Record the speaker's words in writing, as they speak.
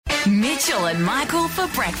Mitchell and Michael for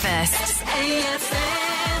breakfast.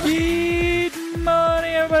 Good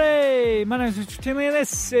morning, everybody. My name is Mr. Tinley, and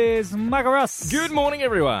this is Michael Ross. Good morning,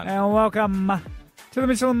 everyone. And welcome to the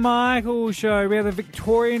Mitchell and Michael Show. We are the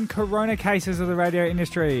Victorian corona cases of the radio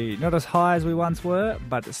industry. Not as high as we once were,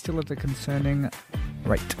 but still at a concerning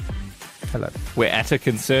rate. Hello. We're at a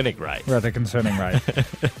concerning rate. We're at a concerning rate.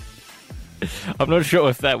 I'm not sure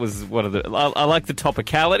if that was one of the... I like the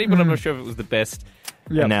topicality, but I'm not sure if it was the best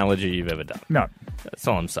analogy you've ever done. No. That's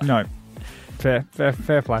all I'm saying. No.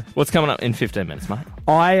 Fair play. What's coming up in 15 minutes, mate?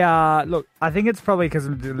 I think it's probably because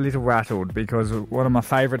I'm a little rattled because one of my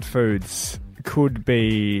favourite foods could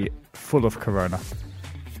be full of corona.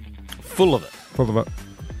 Full of it? Full of it.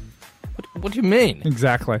 What do you mean?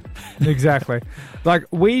 Exactly. Like,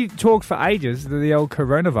 we talked for ages that the old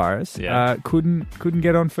coronavirus couldn't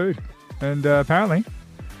get on food. And apparently...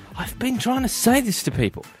 I've been trying to say this to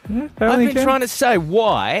people. Yeah, I've been trying to say,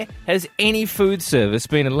 why has any food service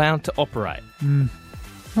been allowed to operate?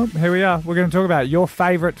 Oh, here we are. We're going to talk about your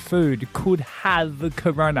favourite food could have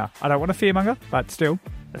corona. I don't want to fearmonger, but still.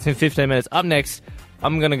 That's in 15 minutes. Up next,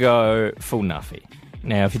 I'm going to go full nuffy.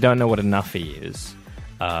 Now, if you don't know what a nuffy is,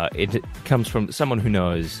 it comes from someone who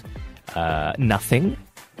knows nothing.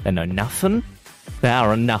 They know nothing. They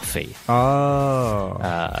are a nuffy. Oh.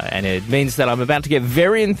 And it means that I'm about to get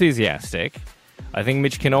very enthusiastic. I think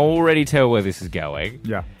Mitch can already tell where this is going.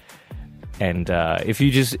 Yeah. And if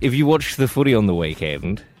you watched the footy on the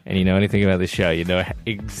weekend and you know anything about this show, you know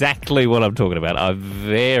exactly what I'm talking about. I'm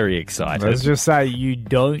very excited. Let's just say you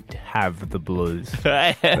don't have the blues.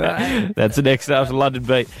 That's the next after London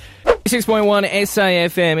Beat. 6.1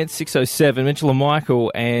 SAFM, it's 6:07, Mitchell and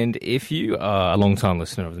Michael, and if you are a long-time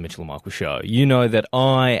listener of the Mitchell and Michael Show, you know that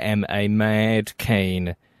I am a mad,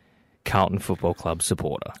 keen Carlton Football Club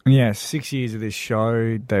supporter. Yeah, 6 years of this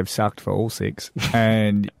show, they've sucked for all 6,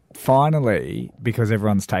 and finally, because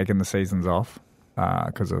everyone's taken the seasons off,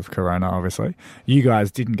 because of Corona, obviously, you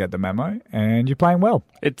guys didn't get the memo, and you're playing well.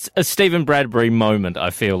 It's a Stephen Bradbury moment, I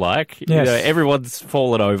feel like. Yes. You know, everyone's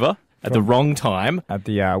fallen over at the wrong time. At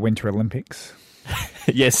the Winter Olympics.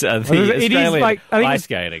 Yes, the it is like, ice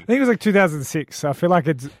skating. I think it was like 2006, so I feel like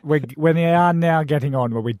when they are now getting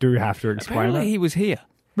on where we do have to explain Apparently it. he was here.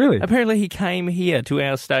 Really? Apparently he came here to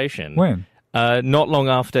our station. When? Not long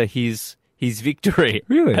after his victory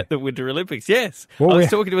Really? at the Winter Olympics. Yes. Well, I was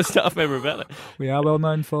talking to a staff member about it. We are well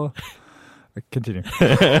known for... Continue.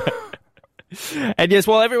 And yes,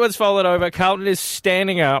 while everyone's fallen over, Carlton is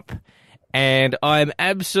standing up, and I'm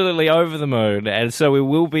absolutely over the moon, and so we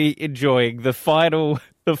will be enjoying the final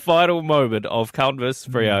moment of Carlton vs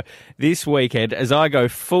Freo this weekend as I go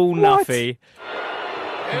full nuffy.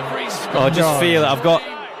 I just feel it. I've got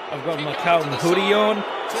my Carlton hoodie on.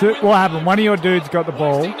 So what happened? One of your dudes got the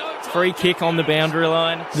ball. Free kick on the boundary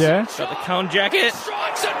line. Yeah. Got the Carlton jacket.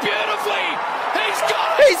 Strikes it beautifully.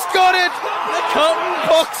 He's got it. The Carlton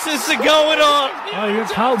boxes are going on. Oh, you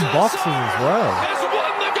got Carlton boxes as well. Has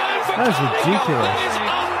won the game for That is Carlton. ridiculous. That is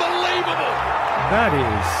unbelievable. That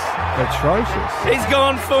is atrocious. He's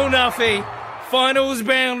gone full nuffy. Finals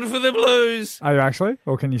bound for the Blues. Are you actually?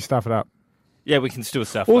 Or can you stuff it up? Yeah, we can still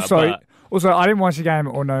stuff Also, I didn't watch the game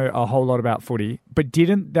or know a whole lot about footy, but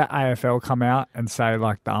didn't the AFL come out and say,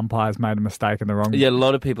 like, the umpires made a mistake in the wrong... Yeah, a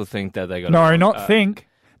lot of people think that they got No, not think.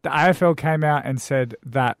 The AFL came out and said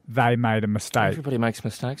that they made a mistake. Everybody makes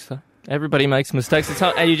mistakes, though. Everybody makes mistakes.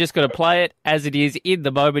 And you just got to play it as it is in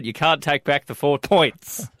the moment. You can't take back the 4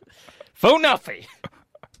 points. Full nuffy.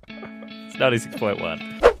 It's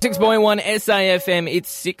 96.1. 6.1 SAFM.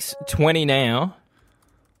 It's 6:20 now.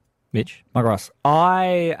 Mitch? My Ross,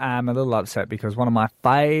 I am a little upset because one of my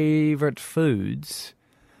favourite foods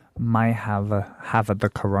may have the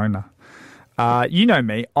corona. You know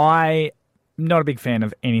me, I'm not a big fan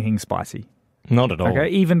of anything spicy. Not at all. Okay,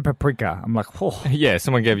 even paprika. I'm like, oh. Yeah,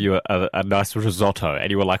 someone gave you a nice risotto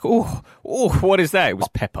and you were like, oh, what is that? It was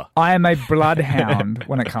pepper. I am a bloodhound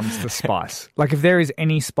when it comes to spice. Like, if there is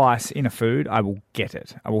any spice in a food, I will get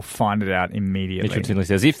it. I will find it out immediately. Mitch Tinley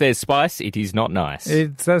says, if there's spice, it is not nice.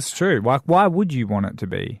 That's true. Like, why would you want it to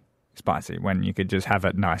be spicy when you could just have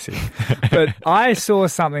it nicey? But I saw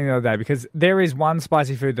something the other day because there is one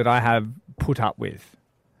spicy food that I have put up with,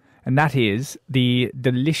 and that is the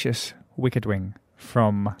delicious Wicked Wing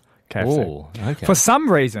from KFC. Oh, okay. For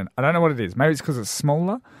some reason, I don't know what it is. Maybe it's because it's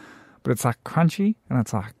smaller, but it's like crunchy and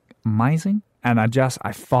it's like amazing. And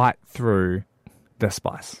I fight through the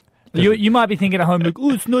spice. You might be thinking at home, like,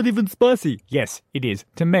 oh, it's not even spicy. Yes, it is.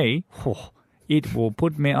 To me, it will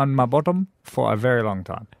put me on my bottom for a very long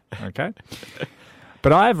time. Okay?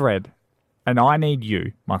 But I have read, and I need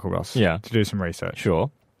you, Michael Ross, Yeah. to do some research.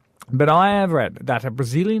 Sure. But I have read that a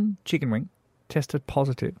Brazilian chicken wing tested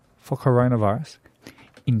positive for coronavirus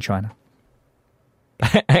in China.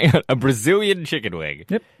 Hang on, a Brazilian chicken wing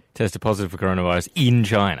Yep. tested positive for coronavirus in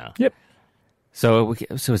China. Yep. So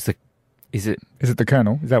is it? Is it the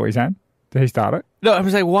Colonel? Is that what you're saying? Did he start it? No, I'm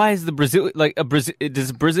saying, why is the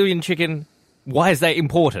does Brazilian chicken? Why is that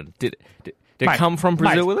important? Did it come from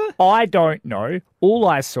Brazil with it? I don't know. All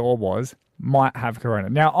I saw was might have corona.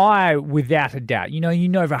 Now, I, without a doubt, you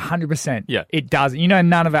know for 100% it does.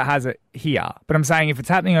 None of it has it here. But I'm saying if it's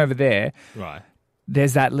happening over there, Right.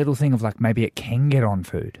 there's that little thing of like maybe it can get on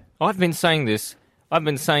food. I've been saying this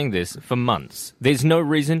for months. There's no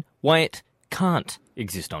reason why it can't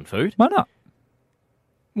exist on food. Why not?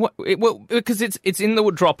 What? Well, because it's in the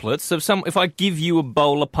droplets of some. If I give you a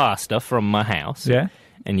bowl of pasta from my house, Yeah.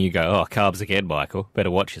 and you go, "Oh, carbs again, Michael. Better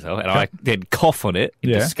watch yourself," and I then cough on it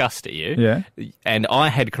in disgust at you, Yeah. and I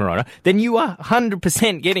had corona, then you are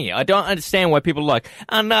 100% getting it. I don't understand why people are like,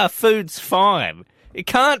 "Oh no, food's fine." It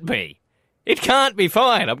can't be. It can't be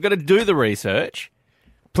fine. I'm going to do the research.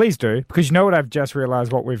 Please do, because you know what I've just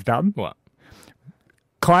realised what we've done? What?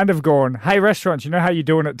 Kind of gone, hey, restaurants, you know how you're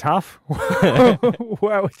doing it tough?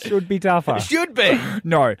 Well, it should be tougher. It should be.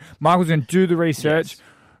 No, Michael's going to do the research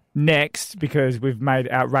next because we've made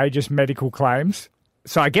outrageous medical claims.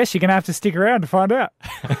 So I guess you're going to have to stick around to find out.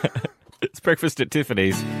 It's Breakfast at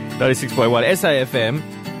Tiffany's, 96.1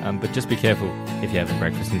 SAFM. But just be careful if you haven't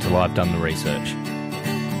breakfast until I've done the research.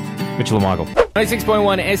 Mitchell and Michael.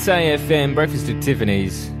 96.1 SAFM, Breakfast at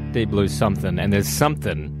Tiffany's, Deep Blue something. And there's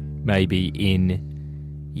something maybe in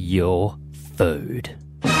your food.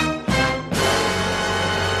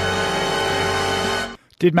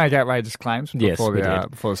 Did make outrageous claims Yes, before we the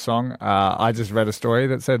did. before the song. I just read a story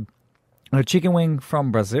that said a chicken wing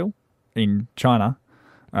from Brazil in China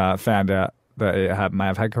found out that it may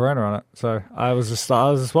have had corona on it. So I was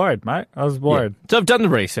just worried, mate. I was worried. So I've done the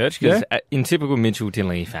research because in typical Mitchell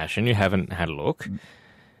Tinley fashion, you haven't had a look.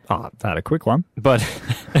 Oh, that a quick one. But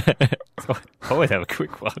I always have a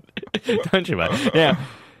quick one, don't you, mate? Now,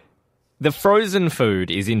 the frozen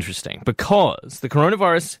food is interesting because the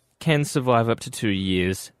coronavirus can survive up to 2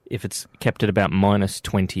 years if it's kept at about minus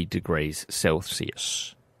 20 degrees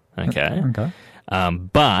Celsius. Okay. Okay.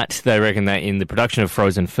 But they reckon that in the production of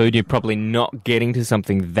frozen food, you're probably not getting to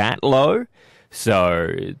something that low, so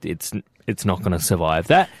it's not going to survive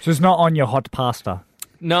that. So it's not on your hot pasta.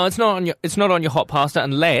 No, it's not on your hot pasta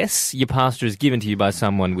unless your pasta is given to you by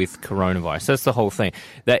someone with coronavirus. That's the whole thing.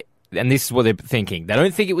 And this is what they're thinking. They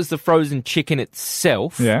don't think it was the frozen chicken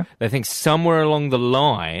itself. Yeah. They think somewhere along the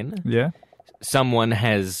line, Yeah. someone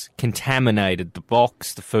has contaminated the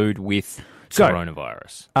box, the food, with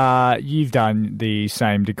coronavirus. You've done the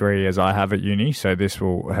same degree as I have at uni, so this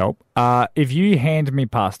will help. If you hand me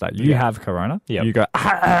pasta, you have corona. Yep. You go,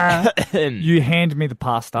 you hand me the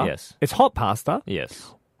pasta. Yes. It's hot pasta.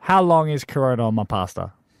 Yes. How long is corona on my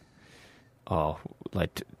pasta? Oh,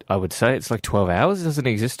 I would say it's like 12 hours. It doesn't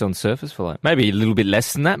exist on surface for maybe a little bit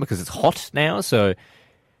less than that because it's hot now. So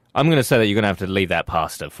I'm going to say that you're going to have to leave that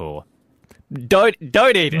pasta for. Don't eat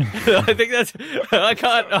it. I think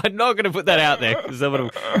I'm not going to put that out there because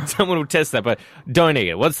someone will test that. But don't eat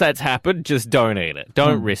it. Once that's happened, just don't eat it.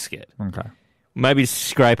 Don't risk it. Okay. Maybe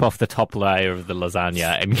scrape off the top layer of the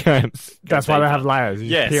lasagna and go. That's why they have layers. You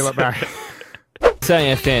Yes. peel it back.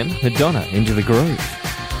 SAFM, Madonna, Into the Groove.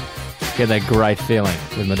 Get that great feeling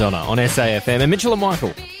with Madonna on SAFM. And Mitchell and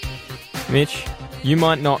Michael. Mitch, you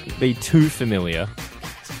might not be too familiar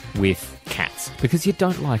with cats because you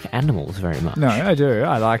don't like animals very much. No, I do.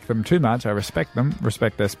 I like them too much. I respect them,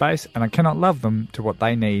 respect their space, and I cannot love them to what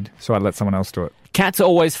they need, so I let someone else do it. Cats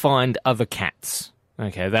always find other cats.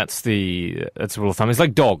 Okay, that's a rule of thumb. It's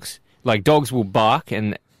like dogs. Like dogs will bark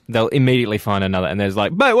and they'll immediately find another. And there's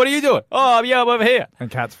like, mate, what are you doing? Oh, yeah, I'm over here. And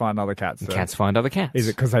cats find other cats. So. Cats find other cats. Is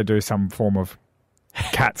it because they do some form of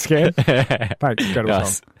cat scare? Thanks, got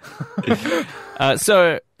it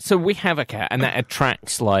wrong. So we have a cat, and that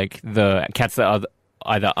attracts like the cats that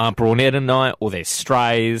either aren't brought in at night or they're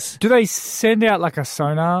strays. Do they send out like a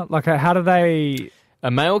sonar? How do they?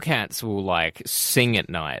 Male cats will like sing at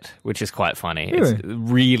night, which is quite funny. Really? It's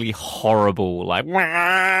really horrible, like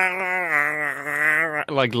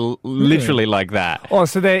literally like that. Oh,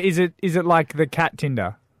 so is it like the cat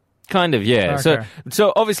Tinder? Kind of, yeah. Okay.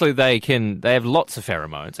 So obviously they have lots of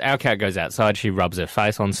pheromones. Our cat goes outside, she rubs her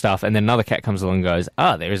face on stuff, and then another cat comes along and goes,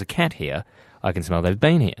 there is a cat here. I can smell they've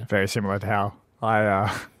been here. Very similar to how I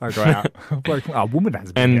go out. Like, a woman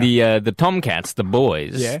has been And here. the tomcats, the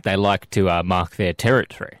boys, they like to mark their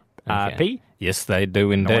territory. Okay. Pee? Yes, they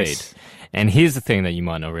do indeed. Nice. And here's the thing that you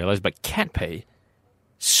might not realise, but cat pee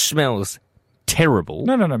smells terrible.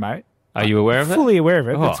 No, mate. Are you aware of it? Fully aware of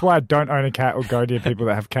it. Oh. That's why I don't own a cat or go near people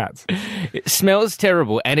that have cats. It smells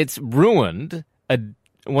terrible, and it's ruined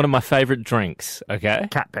one of my favourite drinks, okay?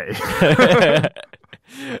 Cat pee.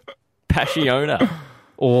 Passiona,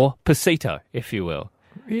 or Pasito, if you will.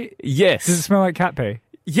 Yes. Does it smell like cat pee?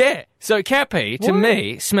 Yeah. So cat pee, to What?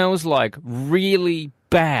 me, smells like really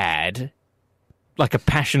bad, like a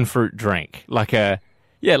passion fruit drink. Like a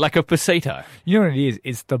Pasito. You know what it is?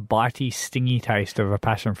 It's the bitey, stingy taste of a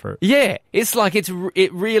passion fruit. Yeah, it's like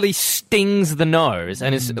it really stings the nose,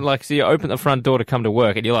 and it's like, so you open the front door to come to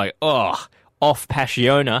work, and you're like, oh, off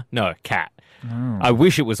Passiona? No, cat. Oh. I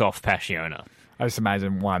wish it was off Passiona. I just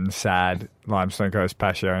imagine one sad Limestone Coast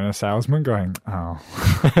Passiona salesman going, oh.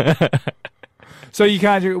 So you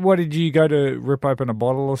can't what did you go to rip open a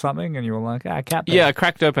bottle or something, and you were like, cat pee? Yeah, I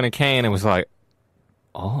cracked open a can and was like,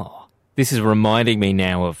 oh, this is reminding me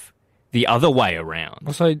now of the other way around.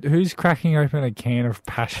 Also, who's cracking open a can of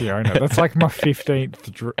Passiona? That's like my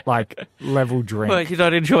 15th level drink. Well, you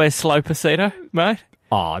don't enjoy a slow Pasito, mate?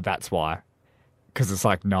 Oh, that's why. Because it's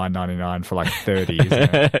like $9.99 for like 30, isn't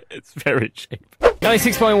it? It's very cheap.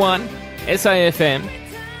 96.1 SAFM.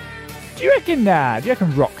 Do you reckon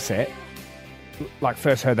Roxette, like,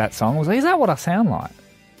 first heard that song, was like, is that what I sound like?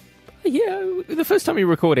 Yeah, the first time you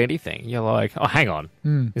record anything, you're like, oh, hang on.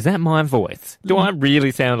 Is that my voice? Do I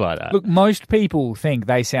really sound like that? Look, most people think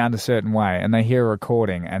they sound a certain way, and they hear a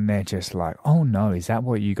recording, and they're just like, oh no, is that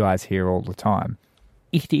what you guys hear all the time?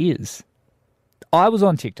 It is. I was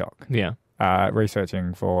on TikTok. Yeah.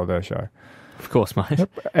 Researching for the show. Of course, mate.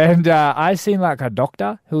 And I seen like a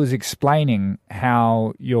doctor who was explaining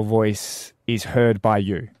how your voice is heard by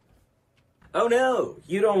you. Oh no,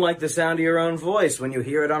 you don't like the sound of your own voice when you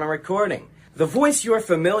hear it on a recording. The voice you're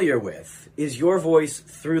familiar with is your voice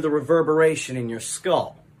through the reverberation in your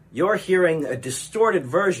skull. You're hearing a distorted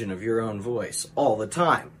version of your own voice all the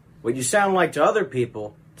time. What you sound like to other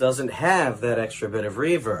people doesn't have that extra bit of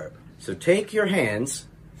reverb. So take your hands,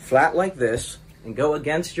 flat like this, and go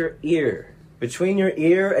against your ear, between your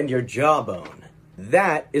ear and your jawbone.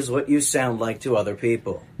 That is what you sound like to other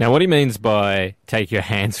people. Now, what he means by take your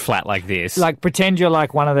hands flat like this... Like, pretend you're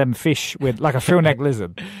like one of them fish with, like a frill-neck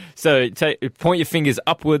lizard. So, point your fingers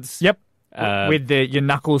upwards. Yep. With your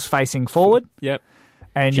knuckles facing forward. Yep.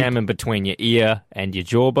 And jam them between your ear and your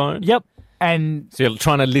jawbone. Yep. And... So you're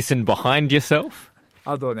trying to listen behind yourself?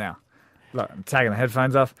 I'll do it now. Look, I'm taking the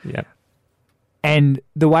headphones off. Yep. And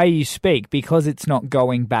the way you speak, because it's not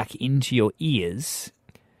going back into your ears...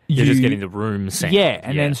 You're just getting the room sound. Yeah,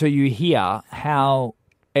 and then so you hear how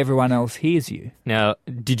everyone else hears you. Now,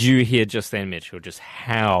 did you hear just then, Mitchell, just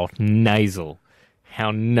how nasally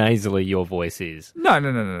your voice is? No.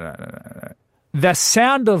 The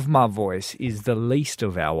sound of my voice is the least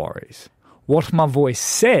of our worries. What my voice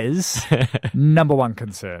says, number one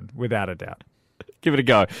concern, without a doubt. Give it a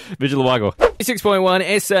go. Vigil Weigel. 6.1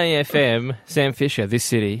 SAFM, Sam Fisher, this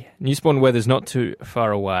city. New Spawn weather's not too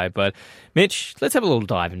far away, but Mitch, let's have a little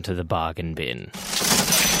dive into the bargain bin.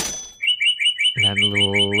 That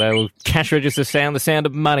little cash register sound, the sound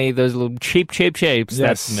of money, those little cheap. Yes,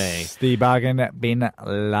 that's me. The bargain bin,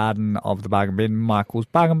 laden of the bargain bin, Michael's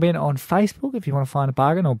bargain bin on Facebook if you want to find a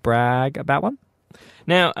bargain or brag about one.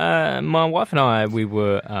 Now, my wife and I, we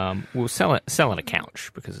were selling a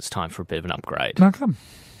couch because it's time for a bit of an upgrade. No, come.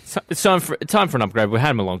 So, it's time for an upgrade. We had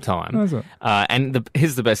them a long time. Is it? And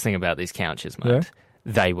here's the best thing about these couches, mate. Yeah.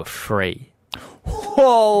 They were free.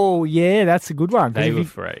 Oh, yeah, that's a good one. They were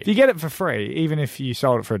free. If you get it for free, even if you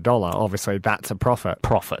sold it for $1, obviously that's a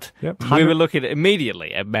profit. Yep. We 100 were looking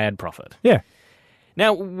immediately at mad profit. Yeah.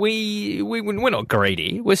 Now, we're not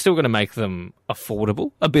greedy. We're still going to make them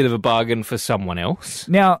affordable, a bit of a bargain for someone else.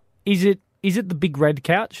 Now, is it the big red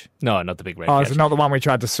couch? No, not the big red Oh, couch. is it not the one we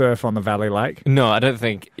tried to surf on the Valley Lake? No, I don't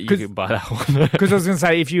think you could buy that one. Because I was going to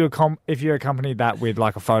say, if you accompanied that with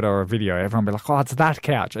like a photo or a video, everyone would be like, oh, it's that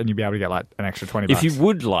couch, and you'd be able to get like an extra $20. If you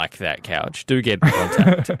would like that couch, do get in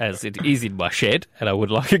contact, as it is in my shed, and I would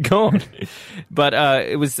like it gone. But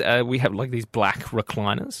it was we have like these black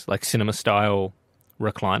recliners, like cinema-style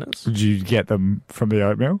recliners. Did you get them from the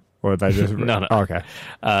oatmeal? Or are they just... No. Oh, okay.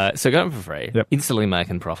 So got them for free, Yep. instantly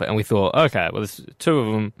making profit. And we thought, okay, well, there's two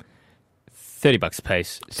of them, $30 a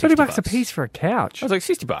piece. $30 a piece for a couch? I was like,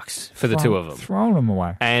 $60 for the two of them. Throwing them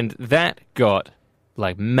away. And that got,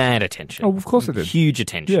 like, mad attention. Oh, of course it did. Huge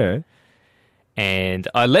attention. Yeah. And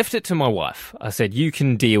I left it to my wife. I said, you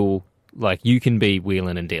can deal, like, you can be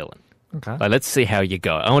wheeling and dealing. Okay. Like, let's see how you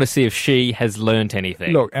go. I want to see if she has learnt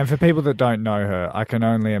anything. Look, and for people that don't know her, I can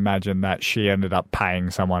only imagine that she ended up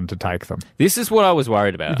paying someone to take them. This is what I was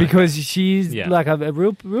worried about. Because she's Yeah. like a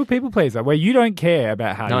real people pleaser, where you don't care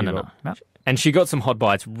about how you look. No. And she got some hot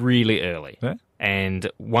bites really early. Yeah. And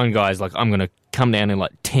one guy's like, I'm going to come down in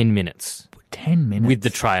like 10 minutes. 10 minutes? With the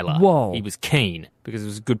trailer. Whoa. He was keen because it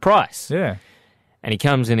was a good price. Yeah. And he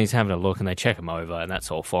comes in, he's having a look, and they check him over, and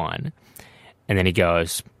that's all fine. And then he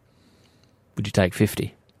goes, would you take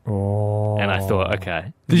 50? Oh. And I thought,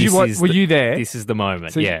 okay. Were you there? This is the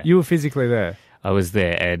moment, So yeah. You were physically there? I was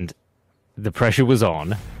there, and the pressure was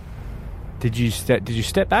on. Did you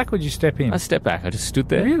step back or did you step in? I stepped back. I just stood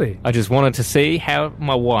there. Really? I just wanted to see how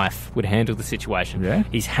my wife would handle the situation. Yeah?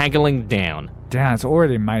 He's haggling down. Down. It's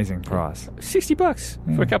already an amazing price.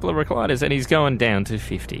 $60 for a couple of recliners, and he's going down to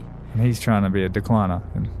 50. And he's trying to be a decliner.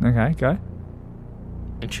 Okay, go.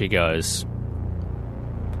 And she goes,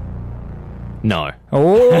 no.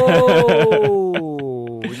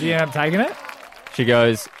 Oh! Did you end up taking it? She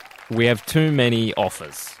goes, we have too many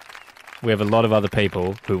offers. We have a lot of other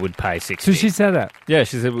people who would pay 60. So she said that? Yeah,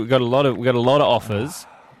 she said we've got a lot of offers,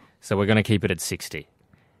 so we're going to keep it at 60.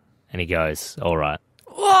 And he goes, all right.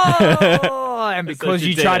 Whoa! And because So she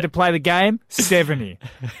you did tried it. to play the game, 70.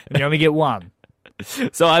 And you only get one.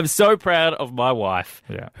 So I'm so proud of my wife,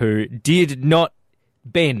 Yeah. who did not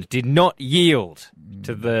bend, did not yield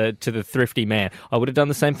to the thrifty man. I would have done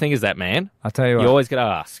the same thing as that man. I'll tell you You what, always got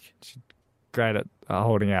to ask. great at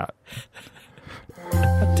holding out.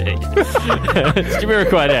 It's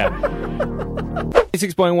Jamiroquai now.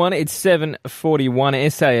 6.1, it's 7:41,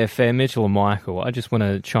 SAFM, Mitchell and Michael. I just want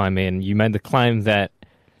to chime in. You made the claim that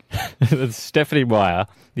Stephanie Meyer,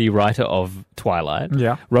 the writer of Twilight,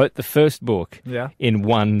 Yeah. wrote the first book Yeah. in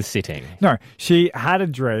one sitting. No, she had a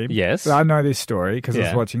dream. Yes. I know this story because I was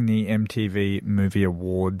Yeah. watching the MTV Movie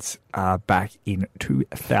Awards back in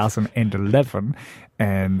 2011,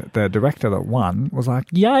 and the director that won was like,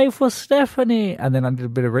 yay for Stephanie. And then I did a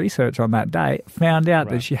bit of research on that day, found out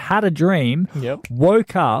that she had a dream, Yep.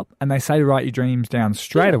 woke up, and they say to write your dreams down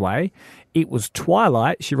straight away. It was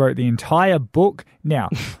Twilight. She wrote the entire book. Now,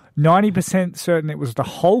 90% certain it was the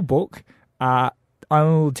whole book.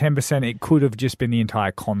 Only 10% it could have just been the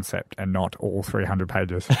entire concept and not all 300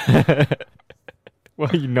 pages. Well,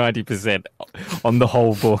 you're 90% on the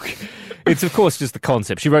whole book. It's, of course, just the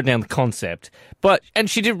concept. She wrote down the concept, and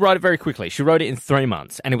she did write it very quickly. She wrote it in 3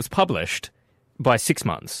 months, and it was published by 6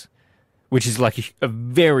 months, which is like a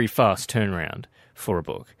very fast turnaround for a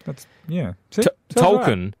book. That's, yeah. See? Sounds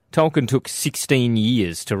right. Tolkien took 16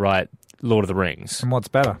 years to write Lord of the Rings. And what's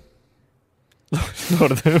better?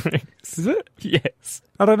 Lord of the Rings. Is it? Yes.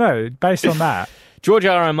 I don't know. Based on that, George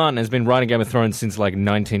R.R. Martin has been writing Game of Thrones since like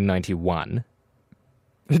 1991.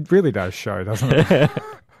 it really does show, doesn't it?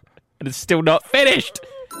 And it's still not finished.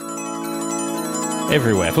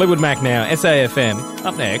 Everywhere. Fleetwood Mac now. SAFM.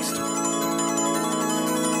 Up next.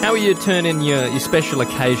 How are you turning your special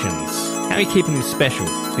occasions? How are you keeping them special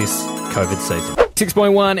this COVID season?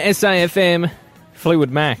 6.1 SAFM. Fleetwood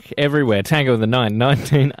Mac. Everywhere. Tango of the Night.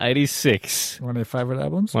 1986. One of your favourite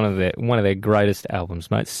albums? One of their greatest albums,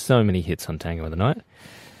 mate. So many hits on Tango of the Night.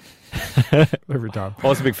 Every time. I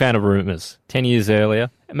was a big fan of Rumours. 10 years earlier.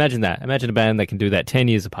 Imagine that. Imagine a band that can do that 10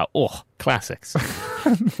 years apart. Oh, classics.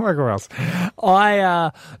 Like what else?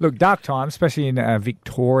 Look, dark times, especially in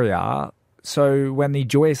Victoria. So when the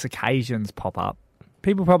joyous occasions pop up,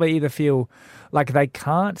 people probably either feel like they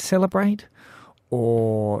can't celebrate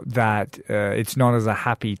or that it's not as a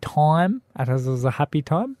happy time. As a happy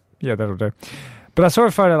time? Yeah, that'll do. But I saw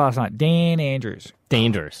a photo last night. Dan Andrews.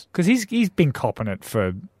 Dangerous. Because he's been copping it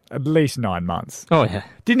for at least 9 months. Oh, yeah.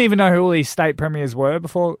 Didn't even know who all these state premiers were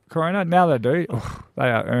before Corona. Now they do. Oh, they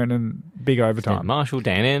are earning big Dan overtime. Marshall,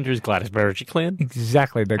 Dan Andrews, Gladys Berejiklian.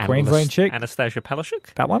 Exactly. The Queensland chick. Anastasia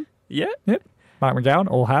Palashuk. That one. Yeah. Yep. Mark McGowan,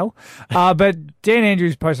 all hail. But Dan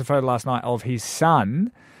Andrews posted a photo last night of his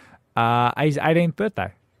son, his 18th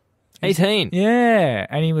birthday. 18. Yeah.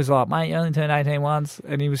 And he was like, mate, you only turned 18 once.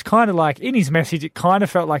 And he was kind of like, in his message, it kind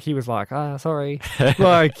of felt like he was like, sorry.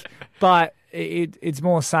 But it's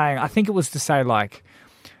more saying, I think it was to say like,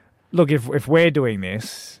 look, if we're doing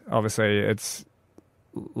this, obviously it's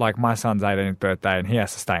like my son's 18th birthday and he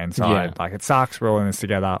has to stay inside. Yeah. Like it sucks, we're all in this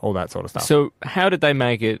together, all that sort of stuff. So how did they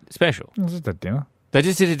make it special? It was just a dinner. They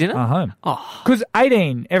just did a dinner? At home. Oh. Because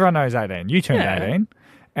 18, everyone knows 18. You turned Yeah. 18.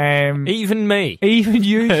 And Even me. even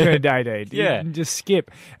you turned 18. Yeah. You can just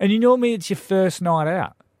skip. And you normally it's your first night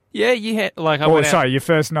out. Yeah, you had I Or went out- sorry, your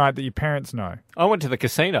first night that your parents know. I went to the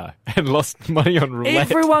casino and lost money on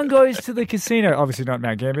roulette. Everyone goes to the casino. Obviously not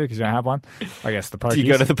Mount Gambier because you don't have one. I guess the pokies. Do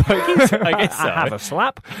you go to the pokies? I guess so. I have a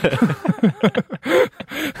slap.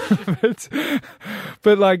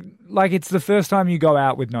 But like it's the first time you go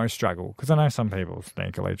out with no struggle, because I know some people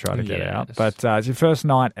sneakily try to get out, but it's your first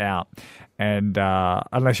night out, and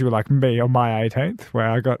unless you were like me on my 18th, where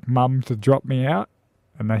I got mum to drop me out,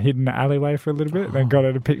 and I hid in the alleyway for a little bit, and then got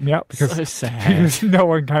her to pick me up because no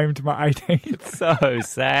one came to my 18th. So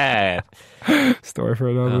sad. Story for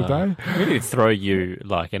another day. We need to throw you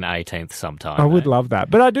like an 18th sometime. I would love that,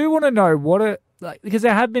 but I do want to know because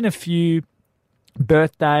there have been a few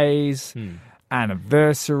birthdays,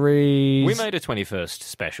 anniversaries. We made a 21st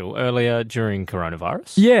special earlier during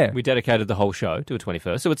coronavirus. Yeah. We dedicated the whole show to a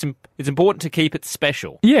 21st, so it's important to keep it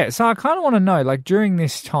special. Yeah, so I kind of want to know, like, during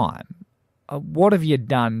this time, what have you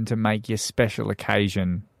done to make your special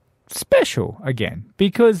occasion special again?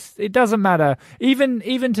 Because it doesn't matter, even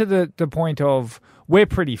to the point of we're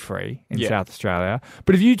pretty free in South Australia,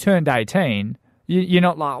 but if you turned 18... You're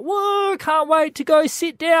not like, whoa, can't wait to go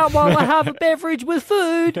sit down while I have a beverage with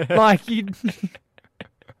food. Like, you...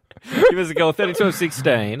 Give us a call,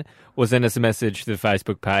 3216, or send us a message to the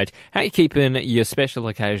Facebook page. How are you keeping your special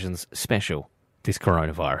occasions special this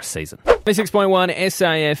coronavirus season? 26.1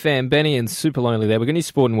 SAFM, Benny and Super Lonely there. We're going to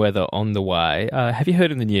sport and weather on the way. Have you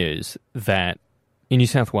heard in the news that in New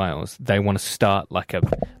South Wales, they want to start like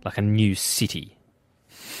a new city?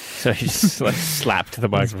 So he just like slapped the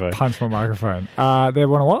microphone. Punched my microphone. They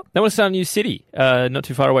want to what? They want to start a new city, not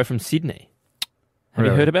too far away from Sydney. Have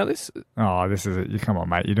you heard about this? Oh, this is it. Come on,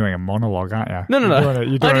 mate. You're doing a monologue, aren't you? No.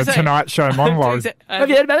 You're doing a Tonight Show monologue. Have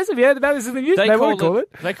you heard about this? Have you heard about this in the news? They want to call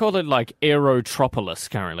it. They call it like Aerotropolis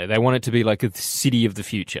currently. They want it to be like a city of the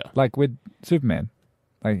future. Like with Superman.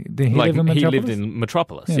 Like, did he live in Metropolis? He lived in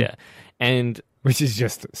Metropolis, yeah. And... Which is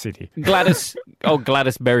just a city. Gladys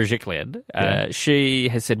Berejiklian, she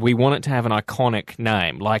has said, we want it to have an iconic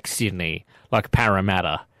name, like Sydney, like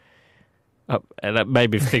Parramatta. And that made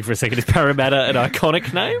me think for a second, is Parramatta an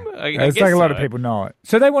iconic name? It's like a lot of people know it.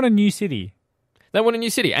 So they want a new city. They want a new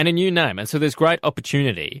city and a new name. And so there's great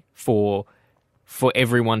opportunity for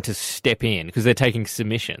everyone to step in, because they're taking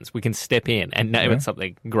submissions. We can step in and name it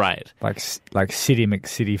something great. Like City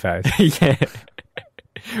McCity Face. Yeah.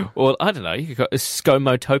 Or, I don't know, you could call it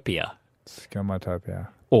Scomotopia. Scomotopia.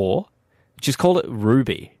 Or just call it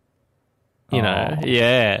Ruby. You know,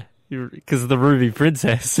 yeah. Because of the Ruby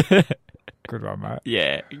Princess. Good one, mate.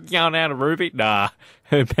 Yeah. Going out of Ruby? Nah.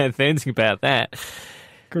 Heard bad things about that.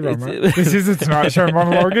 Good one, mate. This is a Tonight Show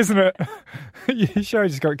monologue, isn't it? Your show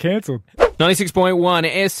just got cancelled. 96.1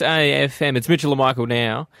 SAFM. It's Mitchell and Michael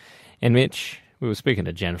now. And Mitch... We were speaking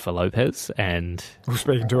to Jennifer Lopez, and... We were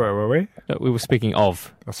speaking to her, were we? We were speaking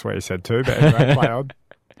of. That's what you said too, but anyway, play on.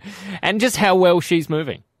 And just how well she's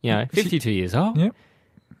moving. You know, 52 years old. Yep.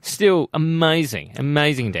 Still amazing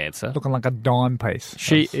dancer. Looking like a dime piece.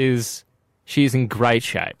 She is in great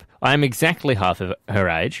shape. I am exactly half of her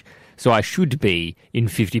age, so I should be in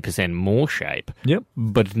 50% more shape. Yep.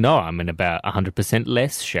 But no, I'm in about 100%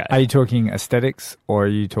 less shape. Are you talking aesthetics, or are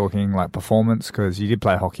you talking like performance? Because you did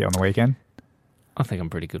play hockey on the weekend. I think I'm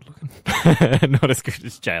pretty good looking. Not as good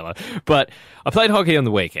as J-Lo. But I played hockey on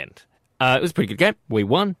the weekend. It was a pretty good game. We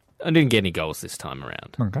won. I didn't get any goals this time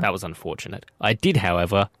around. Okay. That was unfortunate. I did,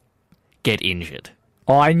 however, get injured.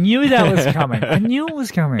 Oh, I knew that was coming. I knew it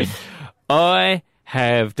was coming. I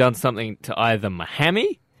have done something to either my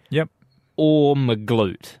hammy or my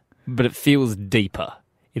glute, but it feels deeper.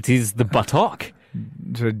 It is the buttock.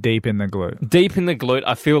 So deep in the glute. Deep in the glute.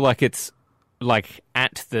 I feel like it's like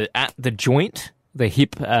at the joint. The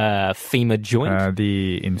hip femur joint.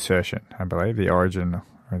 The insertion, I believe. The origin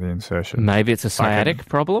or the insertion. Maybe it's a sciatic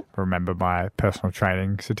problem. Remember my personal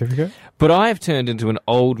training certificate. But I have turned into an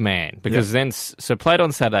old man because so played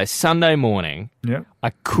on Saturday. Sunday morning, I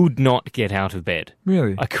could not get out of bed.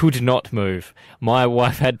 Really? I could not move. My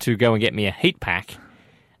wife had to go and get me a heat pack,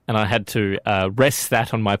 and I had to rest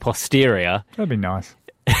that on my posterior. That'd be nice.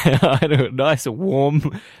 I had a nice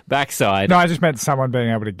warm backside. No, I just meant someone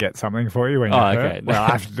being able to get something for you when you're hurt. Well,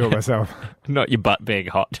 I have to do it myself. Not your butt being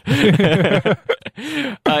hot.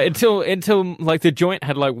 Until like the joint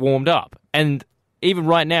had like warmed up, and even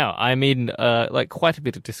right now I'm in like quite a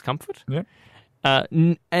bit of discomfort. Yeah.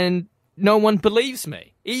 And no one believes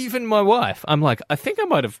me. Even my wife. I'm like, I think I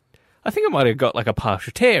might have got like a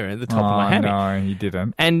partial tear at the top of my hammy. No, you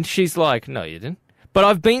didn't. And she's like, no, you didn't. But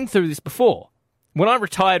I've been through this before. When I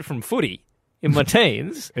retired from footy in my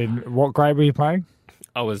teens... In what grade were you playing?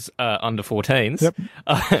 I was under 14s.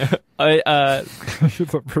 Yep. I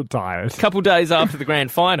retired. A couple of days after the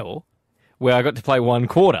grand final, where I got to play one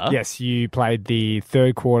quarter... Yes, you played the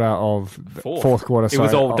third quarter of... Fourth quarter, sorry. It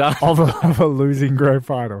was all done. Of a losing grand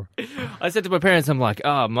final. I said to my parents, I'm like,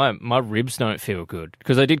 my ribs don't feel good.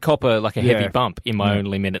 Because I did cop a heavy bump in my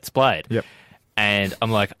only minutes played. Yep. And I'm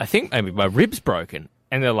like, I think maybe my rib's broken.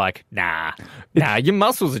 And they're like, nah, your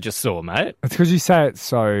muscles are just sore, mate. It's because you say it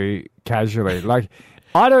so casually. Like,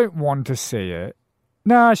 I don't want to see it.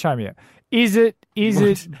 No, show me it. Is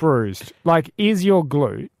it bruised? Like, is your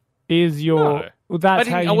glute? Is your... No. Well, that's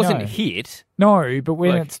how you know. I wasn't hit. No, but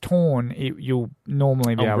when it's torn, you'll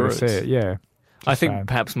normally be able bruise. to see it. Yeah. I think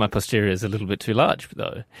perhaps my posterior is a little bit too large,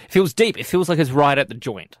 though. It feels deep. It feels like it's right at the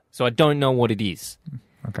joint. So I don't know what it is.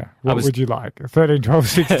 Okay. What would you like? 13, 12,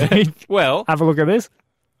 16? Well... Have a look at this.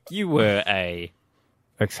 You were a...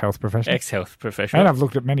 Ex-health professional. Ex-health professional. And I've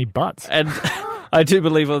looked at many butts. And I do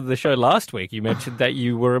believe on the show last week you mentioned that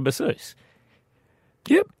you were a masseuse.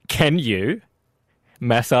 Yep. Can you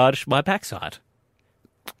massage my backside?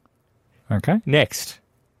 Okay. Next.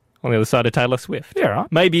 On the other side of Taylor Swift. Yeah,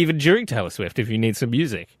 right. Maybe even during Taylor Swift if you need some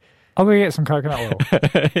music. I'm going to get some coconut oil.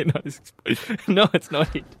 No, it's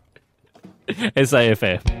not it.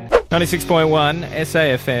 SAFM. 96.1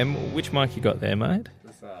 SAFM. Which mic you got there, mate?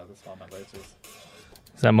 This one, my Bluetooth.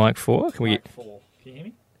 Is that mic 4? Can we get... 4. Can you hear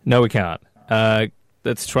me? No, we can't.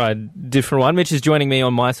 Let's try a different one. Mitch is joining me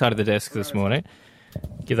on my side of the desk this morning.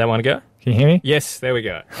 Give that one a go. Can you hear me? Yes, there we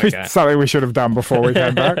go. Okay. Something we should have done before we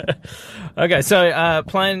came back. Okay, so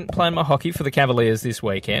playing my hockey for the Cavaliers this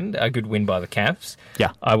weekend. A good win by the Cavs.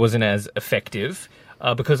 Yeah. I wasn't as effective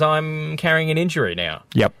because I'm carrying an injury now.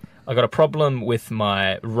 Yep. I got a problem with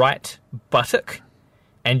my right buttock,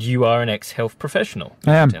 and you are an ex-health professional.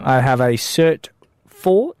 I am. I have a Cert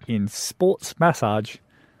 4 in sports massage.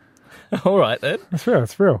 All right, then. It's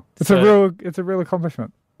real. It's a real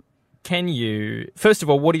accomplishment. Can you... First of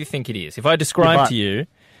all, what do you think it is? If I describe to you...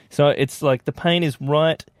 So it's like the pain is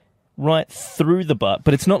right through the butt,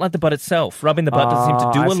 but it's not like the butt itself. Rubbing the butt doesn't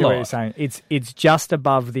seem to do I a see lot. What you're saying. It's just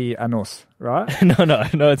above the anus, right?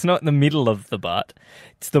 No, it's not in the middle of the butt.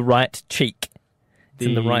 It's the right cheek. It's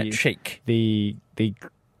in the right cheek. The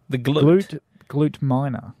glute. Glute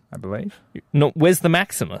minor, I believe. No, where's the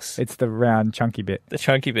maximus? It's the round, chunky bit. The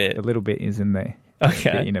chunky bit. The little bit is in there.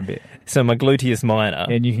 Okay. In a bit. So my gluteus minor.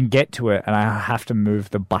 And you can get to it, and I have to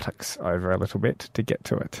move the buttocks over a little bit to get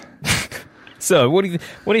to it. So what do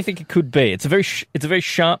you think it could be? It's a very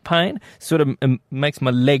sharp pain. Sort of makes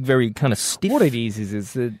my leg very kind of stiff. What it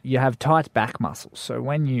is that you have tight back muscles. So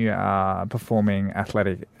when you are performing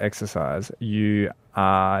athletic exercise, you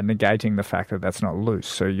are negating the fact that that's not loose.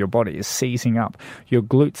 So your body is seizing up. Your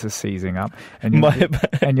glutes are seizing up. And your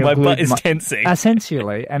my butt is tensing.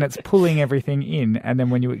 Essentially. And it's pulling everything in. And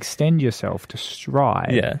then when you extend yourself to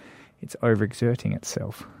stride, it's overexerting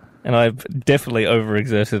itself. And I've definitely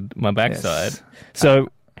overexerted my backside. Yes. So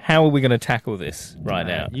how are we going to tackle this right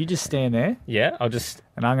now? You just stand there. Yeah, I'll just...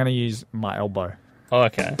 And I'm going to use my elbow. Oh,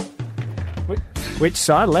 okay. Which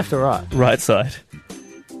side, left or right? Right side.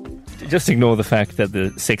 Just ignore the fact that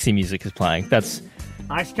the sexy music is playing. That's...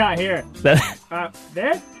 I just can't hear it.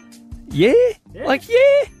 There? Yeah? Like,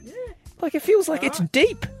 yeah. Like, it feels like it's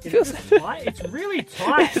deep. It feels tight. It's really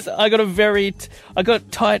tight. I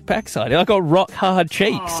got tight backside. I got rock hard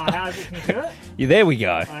cheeks. Oh, how's it? Can you do it? Yeah, there we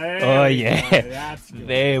go. There we yeah. Go. That's good.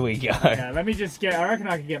 There we go. Okay, let me just I reckon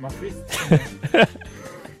I can get my fist.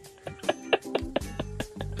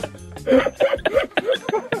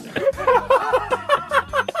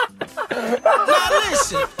 Now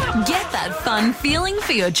listen. Get that fun feeling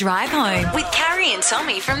for your drive home with Carrie and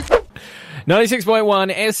Tommy from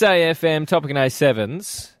 96.1 SAFM, Topic and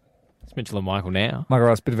A7s. It's Mitchell and Michael now.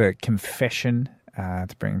 Michael, it's a bit of a confession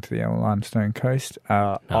to bring to the Yellow Limestone Coast.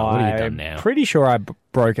 What have you done now? I'm pretty sure I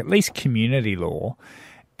broke at least community law,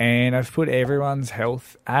 and I've put everyone's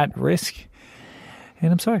health at risk,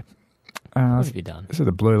 and I'm sorry. What have you done? This was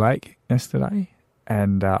the Blue Lake yesterday,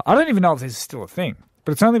 and I don't even know if this is still a thing,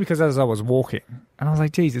 but it's only because as I was walking, and I was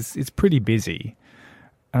like, geez, it's pretty busy.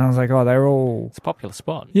 And I was like, oh, they're all... It's a popular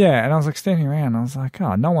spot. Yeah, and I was like standing around, and I was like,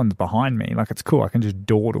 oh, no one's behind me. Like, it's cool, I can just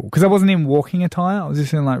dawdle. Because I wasn't in walking attire, I was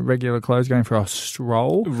just in, like, regular clothes going for a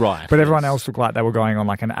stroll. Right. But everyone else looked like they were going on,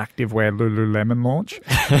 like, an activewear Lululemon launch.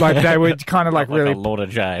 Like, they were kind of, like, really... Like a Lord of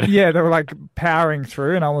Jane. Yeah, they were, like, powering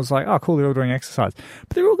through, and I was like, oh, cool, they're all doing exercise.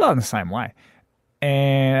 But they're all going the same way.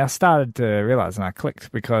 And I started to realise, and I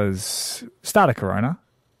clicked, because start of Corona,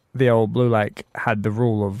 the old Blue Lake had the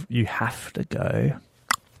rule of you have to go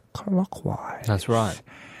clockwise. That's right.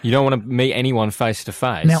 You don't want to meet anyone face to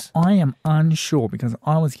face. Now, I am unsure because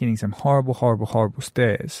I was getting some horrible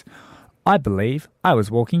stares. I believe I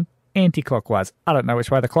was walking anti-clockwise. I don't know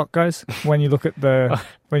which way the clock goes when you look at the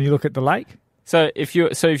lake. So if you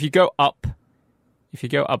go up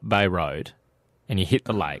Bay Road and you hit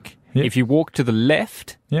the lake, if you walk to the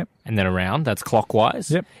left and then around, that's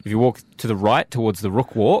clockwise. Yep. If you walk to the right towards the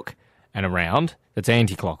Rook Walk and around, that's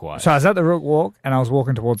anti-clockwise. So I was at the Rook Walk and I was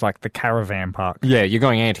walking towards like the caravan park. Yeah, you're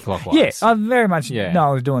going anti-clockwise. Yes, I very much know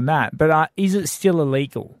I was doing that. But is it still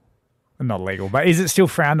illegal? Not illegal, but is it still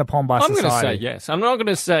frowned upon by society? I'm going to say yes. I'm not going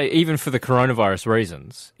to say even for the coronavirus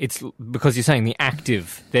reasons. It's because you're saying the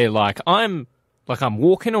active. They're like, I'm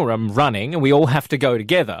walking or I'm running and we all have to go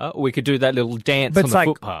together. Or we could do that little dance on the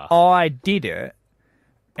footpath. I did it.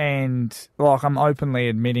 And, like, I'm openly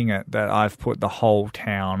admitting it that I've put the whole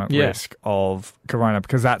town at risk of corona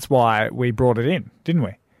because that's why we brought it in, didn't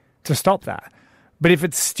we? To stop that. But if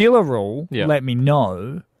it's still a rule, let me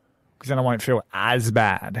know because then I won't feel as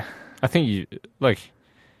bad. I think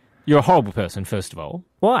you're a horrible person, first of all.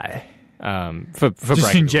 Why? For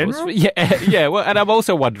just in general? Rules. Yeah. Well, and I'm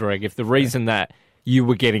also wondering if the reason that you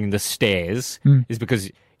were getting the stares is because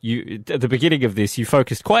you, at the beginning of this, you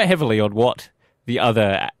focused quite heavily on what the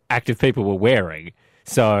other active people were wearing.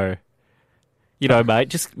 So, mate,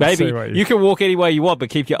 just maybe you can walk any way you want, but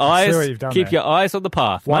keep your eyes on the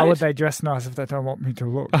path. Why mate. would they dress nice if they don't want me to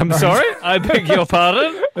look? I'm sorry? I beg your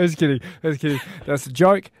pardon? I was kidding. That's a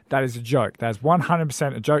joke. That is a joke. That's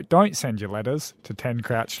 100% a joke. Don't send your letters to 10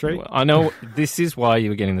 Crouch Street. Well, I know this is why you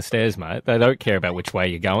were getting the stares, mate. They don't care about which way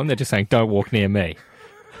you're going. They're just saying, don't walk near me.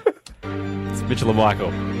 It's Mitchell and Michael.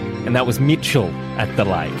 And that was Mitchell at the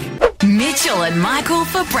lake. Mitchell and Michael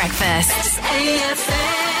for breakfast.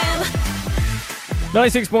 AFM.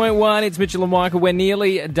 96.1, it's Mitchell and Michael. We're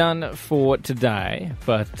nearly done for today,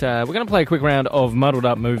 but we're going to play a quick round of muddled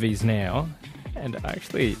up movies now. And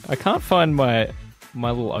actually, I can't find my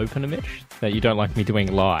little opener, Mitch, that you don't like me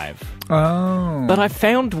doing live. Oh. But I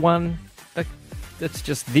found one that's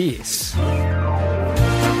just this.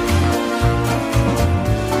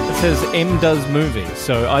 It says M does movies,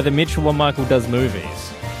 so either Mitchell or Michael does movies.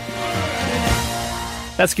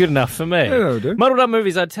 That's good enough for me. Yeah, do. Muddled up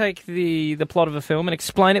movies, I take the plot of a film and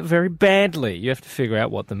explain it very badly. You have to figure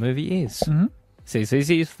out what the movie is. Mm-hmm. It's as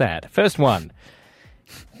easy as that. First one.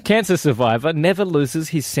 Cancer survivor never loses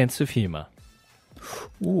his sense of humour.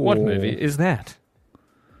 What movie is that?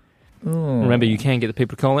 Ooh. Remember, you can get the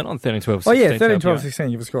people to call in on 13 12 16. Oh, yeah, 13 13 12 16.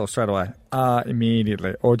 You can scroll straight away.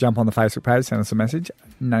 Immediately. Or jump on the Facebook page, send us a message.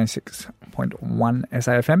 96.1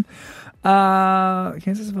 SAFM.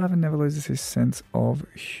 Cancer survivor never loses his sense of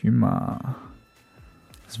humour.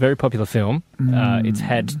 It's a very popular film. It's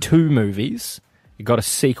had 2 movies. It got a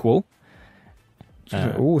sequel.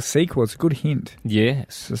 Sequel. It's a good hint.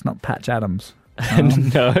 Yes. It's not Patch Adams.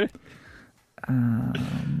 No.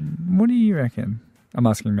 What do you reckon? I'm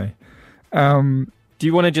asking me. Do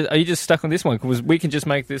you want to are you just stuck on this one? Because we can just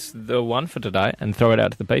make this the one for today and throw it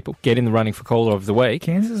out to the people. Get in the running for caller of the week.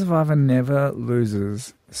 Cancer survivor never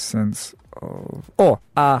loses sense of...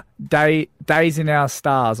 Days in Our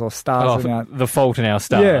Stars or Stars in Our... The Fault in Our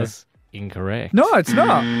Stars. Yeah. Incorrect. No, it's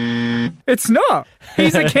not. It's not.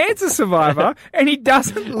 He's a cancer survivor and he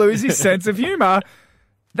doesn't lose his sense of humour.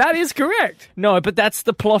 That is correct. No, but that's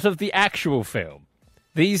the plot of the actual film.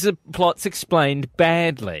 These are plots explained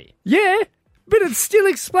badly. Yeah, but it still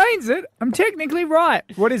explains it. I'm technically right.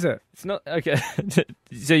 What is it? It's not... Okay.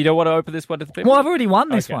 So you don't want to open this one to the people? Well, I've already won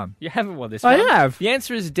this one. You haven't won this one? I have. The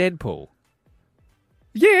answer is Deadpool.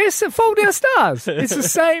 Yes, Fault in Our Stars. It's the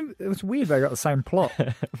same... It's weird they got the same plot.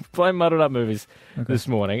 Playing muddled up movies this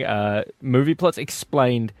morning. Movie plots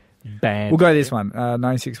explained badly. We'll go this one.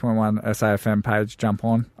 96.1 SAFM page. Jump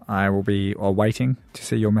on. I will be waiting to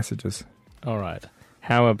see your messages. All right.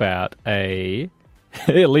 How about a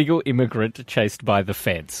illegal immigrant chased by the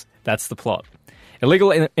feds? That's the plot.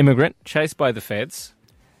 Illegal immigrant chased by the feds.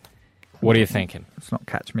 What are you thinking? It's not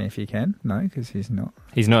Catch Me If You Can. No, because he's not.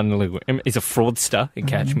 He's not an illegal... He's a fraudster in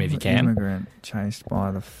Catch Me If You Can. Immigrant chased by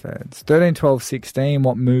the feds. 13, 12, 16.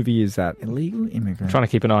 What movie is that? Illegal immigrant. I'm trying to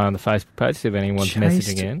keep an eye on the Facebook page, see if anyone's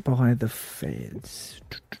messaging in. Chased by the feds.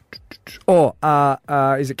 Or,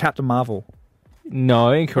 is it Captain Marvel?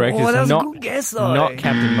 No, incorrect. Oh, that's not, a good guess, though. Not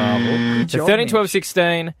Captain Marvel. So 13, 12,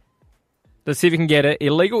 16. Let's see if we can get it.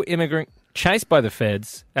 Illegal immigrant chased by the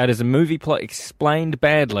feds. That is a movie plot explained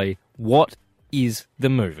badly. What is the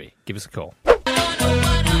movie? Give us a call.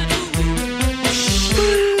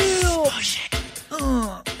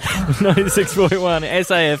 96.1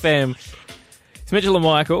 SAFM. It's Mitchell and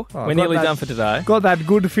Michael. We're nearly done for today. Got that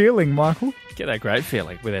good feeling, Michael. Get that great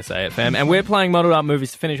feeling with SAFM. And we're playing muddled up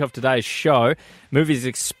movies to finish off today's show. Movies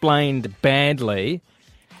explained badly.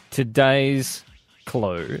 Today's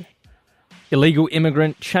clue. Illegal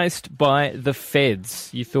immigrant chased by the feds.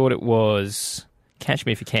 You thought it was Catch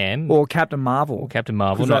Me If You Can. Or Captain Marvel. Or Captain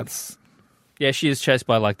Marvel. That's... Yeah, she is chased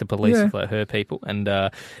by like the police, like her people. And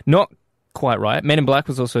not quite right. Men in Black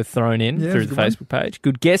was also thrown in through the Facebook page.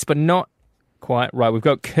 Good guess, but not quite right. We've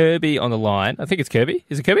got Kirby on the line. I think it's Kirby.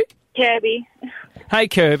 Is it Kirby? Kirby. Hey,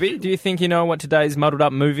 Kirby. Do you think you know what today's muddled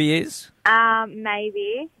up movie is?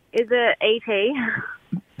 Maybe. Is it E.T.?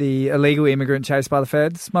 The illegal immigrant chased by the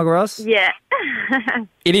feds, Smuggle Ross? Yeah.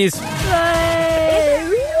 It is.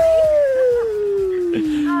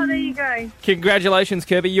 Oh, there you go. Congratulations,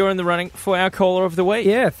 Kirby. You're in the running for our caller of the week.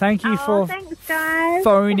 Yeah, thank you for Thanks, guys.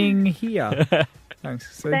 phoning here.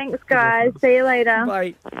 Thanks. See? Thanks, guys. See you later.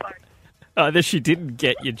 Bye. Either she didn't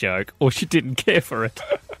get your joke or she didn't care for it.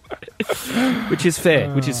 Which is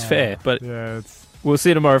fair. But Yeah, we'll see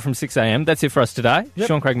you tomorrow from 6 a.m. That's it for us today. Yep.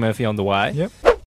 Sean Craig Murphy on the way. Yep.